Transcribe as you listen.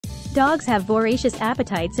Dogs have voracious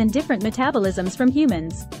appetites and different metabolisms from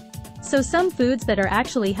humans. So some foods that are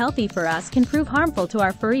actually healthy for us can prove harmful to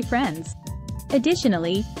our furry friends.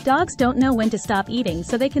 Additionally, dogs don't know when to stop eating,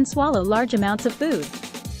 so they can swallow large amounts of food.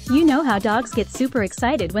 You know how dogs get super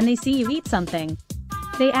excited when they see you eat something.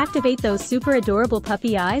 They activate those super adorable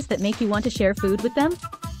puppy eyes that make you want to share food with them?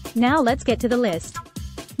 Now let's get to the list.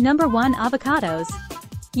 Number 1. Avocados.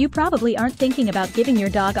 You probably aren't thinking about giving your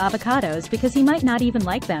dog avocados because he might not even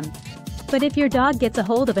like them. But if your dog gets a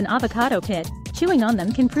hold of an avocado pit, chewing on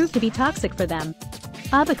them can prove to be toxic for them.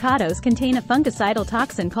 Avocados contain a fungicidal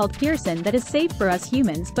toxin called pyrsin that is safe for us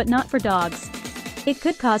humans but not for dogs. It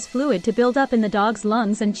could cause fluid to build up in the dog's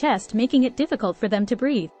lungs and chest, making it difficult for them to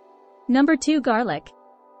breathe. Number 2. Garlic.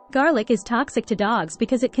 Garlic is toxic to dogs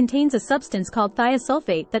because it contains a substance called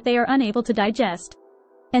thiosulfate that they are unable to digest.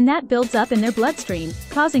 And that builds up in their bloodstream,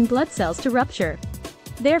 causing blood cells to rupture.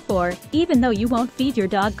 Therefore, even though you won't feed your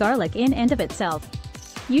dog garlic in and of itself,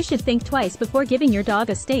 you should think twice before giving your dog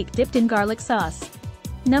a steak dipped in garlic sauce.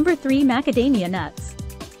 Number 3. Macadamia nuts.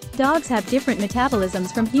 Dogs have different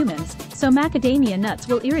metabolisms from humans, so macadamia nuts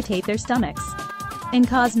will irritate their stomachs and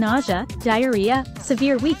cause nausea, diarrhea,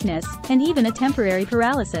 severe weakness, and even a temporary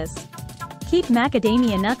paralysis. Keep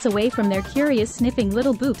macadamia nuts away from their curious sniffing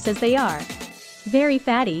little boops, as they are very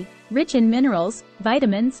fatty, rich in minerals,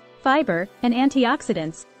 vitamins, fiber, and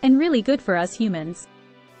antioxidants, and really good for us humans.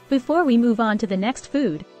 Before we move on to the next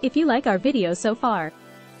food, if you like our video so far,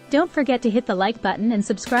 don't forget to hit the like button and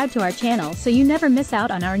subscribe to our channel so you never miss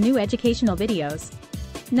out on our new educational videos.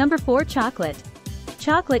 Number 4. Chocolate.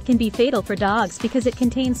 Chocolate can be fatal for dogs because it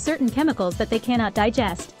contains certain chemicals that they cannot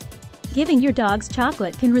digest. Giving your dogs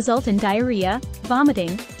chocolate can result in diarrhea,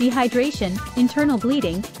 vomiting, dehydration, internal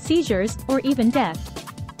bleeding, seizures, or even death.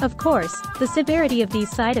 Of course, the severity of these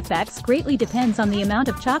side effects greatly depends on the amount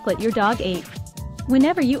of chocolate your dog ate.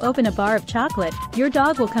 Whenever you open a bar of chocolate, your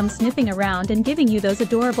dog will come sniffing around and giving you those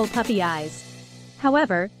adorable puppy eyes.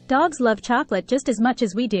 However, dogs love chocolate just as much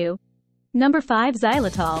as we do. Number 5.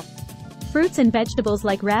 Xylitol. Fruits and vegetables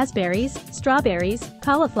like raspberries, strawberries,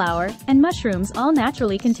 cauliflower, and mushrooms all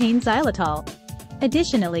naturally contain xylitol.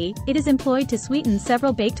 Additionally, it is employed to sweeten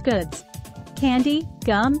several baked goods, candy,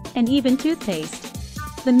 gum, and even toothpaste.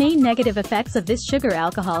 The main negative effects of this sugar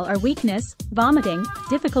alcohol are weakness, vomiting,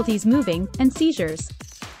 difficulties moving, and seizures.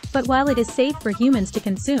 But while it is safe for humans to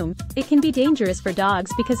consume, it can be dangerous for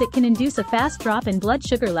dogs because it can induce a fast drop in blood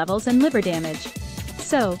sugar levels and liver damage.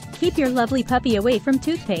 So, keep your lovely puppy away from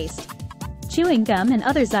toothpaste, chewing gum, and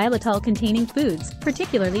other xylitol-containing foods,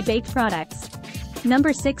 particularly baked products.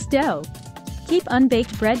 Number 6. Dough. Keep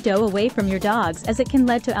unbaked bread dough away from your dogs as it can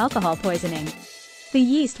lead to alcohol poisoning. The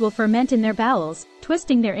yeast will ferment in their bowels,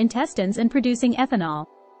 twisting their intestines and producing ethanol.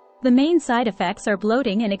 The main side effects are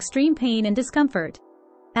bloating and extreme pain and discomfort.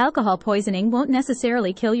 Alcohol poisoning won't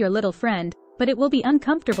necessarily kill your little friend, but it will be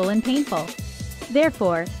uncomfortable and painful.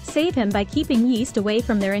 Therefore, save him by keeping yeast away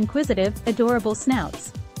from their inquisitive, adorable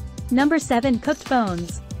snouts. Number 7. Cooked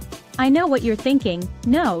bones. I know what you're thinking.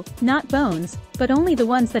 No, not bones, but only the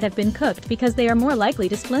ones that have been cooked because they are more likely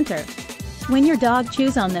to splinter when your dog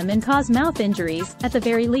chews on them and cause mouth injuries, at the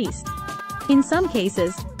very least. In some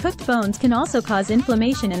cases, cooked bones can also cause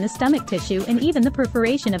inflammation in the stomach tissue and even the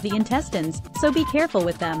perforation of the intestines, so be careful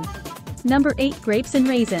with them. Number 8. Grapes and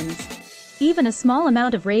raisins. Even a small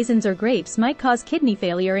amount of raisins or grapes might cause kidney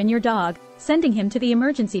failure in your dog, sending him to the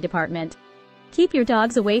emergency department. Keep your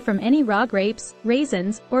dogs away from any raw grapes,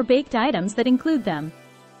 raisins, or baked items that include them,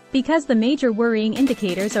 because the major worrying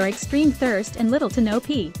indicators are extreme thirst and little to no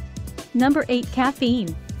pee. Number 8.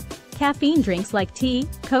 Caffeine. Caffeine drinks like tea,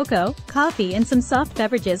 cocoa, coffee, and some soft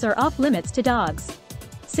beverages are off limits to dogs,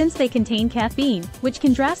 since they contain caffeine, which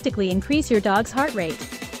can drastically increase your dog's heart rate.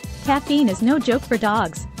 Caffeine is no joke for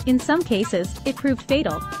dogs. In some cases, it proved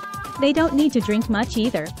fatal. They don't need to drink much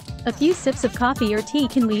either. A few sips of coffee or tea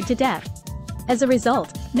can lead to death. As a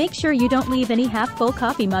result, make sure you don't leave any half-full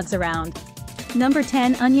coffee mugs around. Number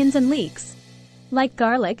 10. Onions and leeks. Like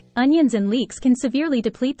garlic, onions and leeks can severely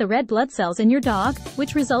deplete the red blood cells in your dog,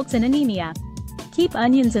 which results in anemia. Keep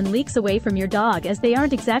onions and leeks away from your dog as they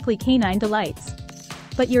aren't exactly canine delights.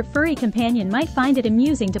 But your furry companion might find it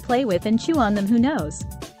amusing to play with and chew on them, who knows.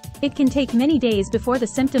 It can take many days before the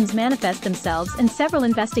symptoms manifest themselves, and several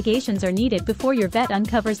investigations are needed before your vet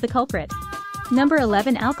uncovers the culprit. Number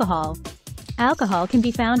 11. Alcohol. Alcohol can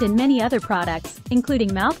be found in many other products, including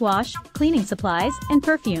mouthwash, cleaning supplies, and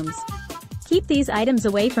perfumes. Keep these items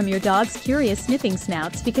away from your dog's curious sniffing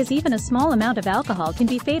snouts because even a small amount of alcohol can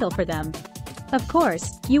be fatal for them. Of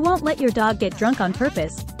course, you won't let your dog get drunk on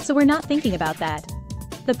purpose, so we're not thinking about that.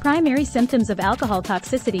 The primary symptoms of alcohol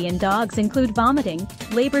toxicity in dogs include vomiting,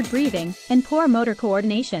 labored breathing, and poor motor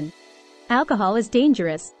coordination. Alcohol is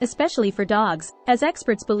dangerous, especially for dogs, as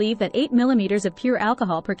experts believe that 8 milliliters of pure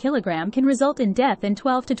alcohol per kilogram can result in death in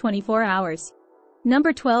 12 to 24 hours.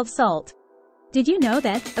 Number 12. Salt. Did you know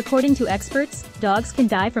that, according to experts, dogs can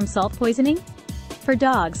die from salt poisoning? For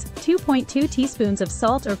dogs, 2.2 teaspoons of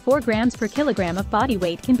salt or 4 grams per kilogram of body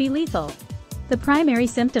weight can be lethal. The primary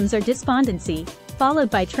symptoms are despondency,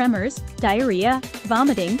 followed by tremors, diarrhea,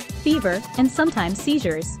 vomiting, fever, and sometimes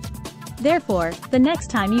seizures. Therefore, the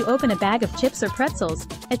next time you open a bag of chips or pretzels,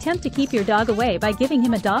 attempt to keep your dog away by giving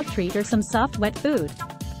him a dog treat or some soft wet food.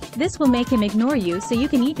 This will make him ignore you so you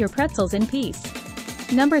can eat your pretzels in peace.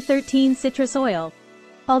 Number 13. Citrus oil.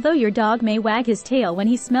 Although your dog may wag his tail when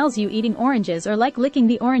he smells you eating oranges or like licking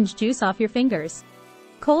the orange juice off your fingers,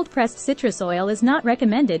 cold-pressed citrus oil is not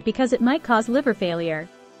recommended because it might cause liver failure.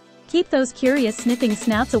 Keep those curious sniffing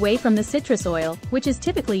snouts away from the citrus oil, which is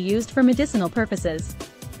typically used for medicinal purposes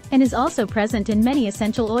and is also present in many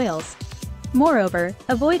essential oils. Moreover,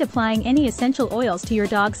 avoid applying any essential oils to your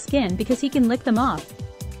dog's skin because he can lick them off.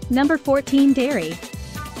 Number 14. Dairy.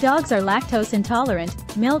 Dogs are lactose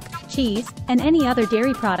intolerant. Milk, cheese, and any other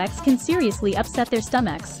dairy products can seriously upset their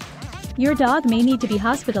stomachs. Your dog may need to be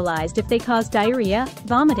hospitalized if they cause diarrhea,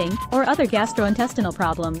 vomiting, or other gastrointestinal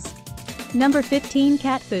problems. Number 15.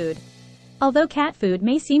 Cat food. Although cat food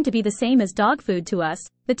may seem to be the same as dog food to us,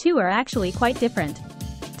 the two are actually quite different.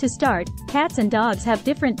 To start, cats and dogs have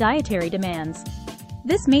different dietary demands.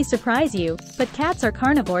 This may surprise you, but cats are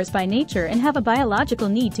carnivores by nature and have a biological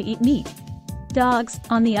need to eat meat. Dogs,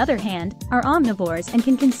 on the other hand, are omnivores and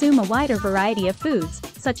can consume a wider variety of foods,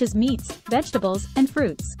 such as meats, vegetables, and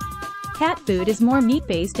fruits. Cat food is more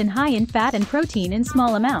meat-based and high in fat and protein in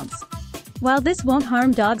small amounts. While this won't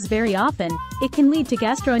harm dogs very often, it can lead to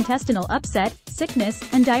gastrointestinal upset, sickness,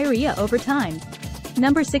 and diarrhea over time.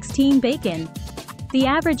 Number 16. Bacon. The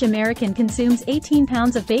average American consumes 18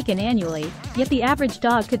 pounds of bacon annually, yet the average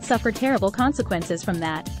dog could suffer terrible consequences from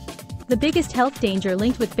that. The biggest health danger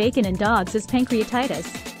linked with bacon in dogs is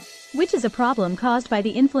pancreatitis, which is a problem caused by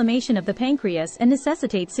the inflammation of the pancreas and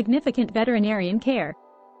necessitates significant veterinarian care.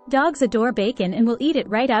 Dogs adore bacon and will eat it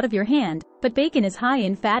right out of your hand, but bacon is high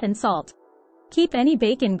in fat and salt. Keep any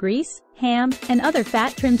bacon grease, ham, and other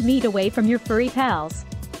fat-trimmed meat away from your furry pals.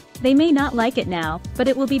 They may not like it now, but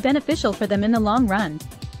it will be beneficial for them in the long run.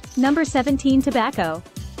 Number 17. Tobacco.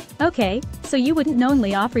 Okay, so you wouldn't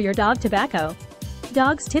knowingly offer your dog tobacco.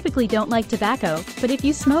 Dogs typically don't like tobacco, but if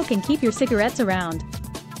you smoke and keep your cigarettes around,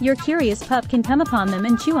 your curious pup can come upon them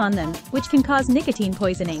and chew on them, which can cause nicotine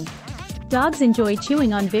poisoning. Dogs enjoy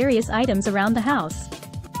chewing on various items around the house.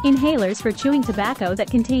 Inhalers for chewing tobacco that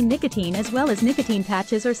contain nicotine as well as nicotine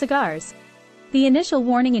patches or cigars. The initial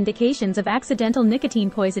warning indications of accidental nicotine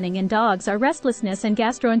poisoning in dogs are restlessness and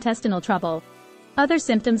gastrointestinal trouble. Other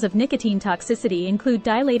symptoms of nicotine toxicity include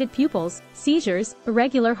dilated pupils, seizures,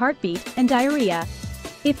 irregular heartbeat, and diarrhea.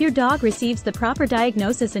 If your dog receives the proper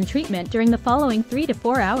diagnosis and treatment during the following 3 to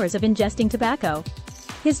 4 hours of ingesting tobacco,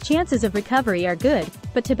 his chances of recovery are good,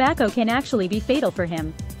 but tobacco can actually be fatal for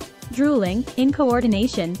him. Drooling,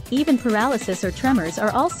 incoordination, even paralysis or tremors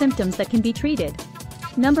are all symptoms that can be treated.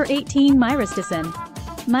 Number 18. Myristicin.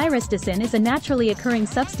 Myristicin is a naturally occurring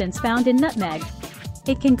substance found in nutmeg.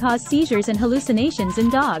 It can cause seizures and hallucinations in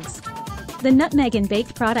dogs. The nutmeg in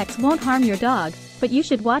baked products won't harm your dog, but you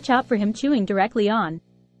should watch out for him chewing directly on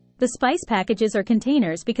the spice packages or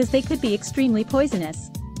containers because they could be extremely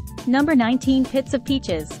poisonous. Number 19. Pits of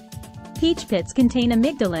peaches. Peach pits contain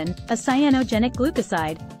amygdalin, a cyanogenic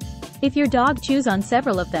glucoside. If your dog chews on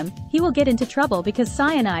several of them, he will get into trouble because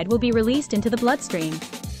cyanide will be released into the bloodstream.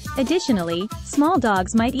 Additionally, small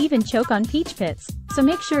dogs might even choke on peach pits, so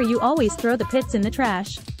make sure you always throw the pits in the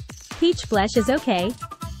trash. Peach flesh is okay.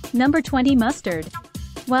 Number 20. Mustard.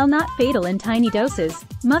 While not fatal in tiny doses,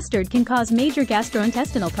 mustard can cause major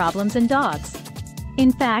gastrointestinal problems in dogs.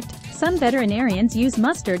 In fact, some veterinarians use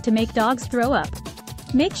mustard to make dogs throw up.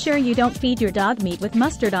 Make sure you don't feed your dog meat with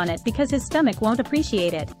mustard on it because his stomach won't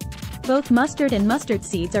appreciate it. Both mustard and mustard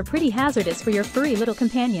seeds are pretty hazardous for your furry little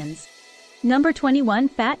companions. Number 21.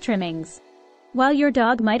 Fat trimmings. While your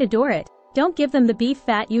dog might adore it, don't give them the beef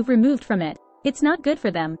fat you've removed from it. It's not good for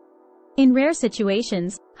them. In rare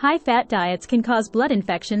situations, high-fat diets can cause blood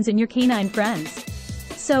infections in your canine friends.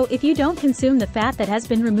 So if you don't consume the fat that has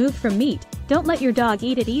been removed from meat, don't let your dog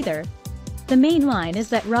eat it either. The main line is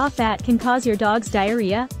that raw fat can cause your dog's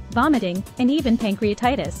diarrhea, vomiting, and even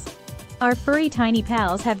pancreatitis. Our furry tiny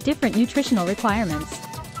pals have different nutritional requirements.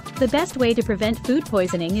 The best way to prevent food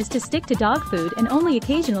poisoning is to stick to dog food and only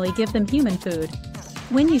occasionally give them human food.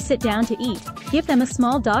 When you sit down to eat, Give them a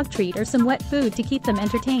small dog treat or some wet food to keep them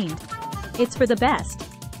entertained. It's for the best.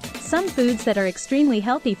 Some foods that are extremely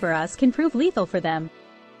healthy for us can prove lethal for them.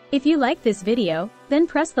 If you like this video, then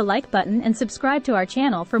press the like button and subscribe to our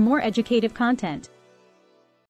channel for more educative content.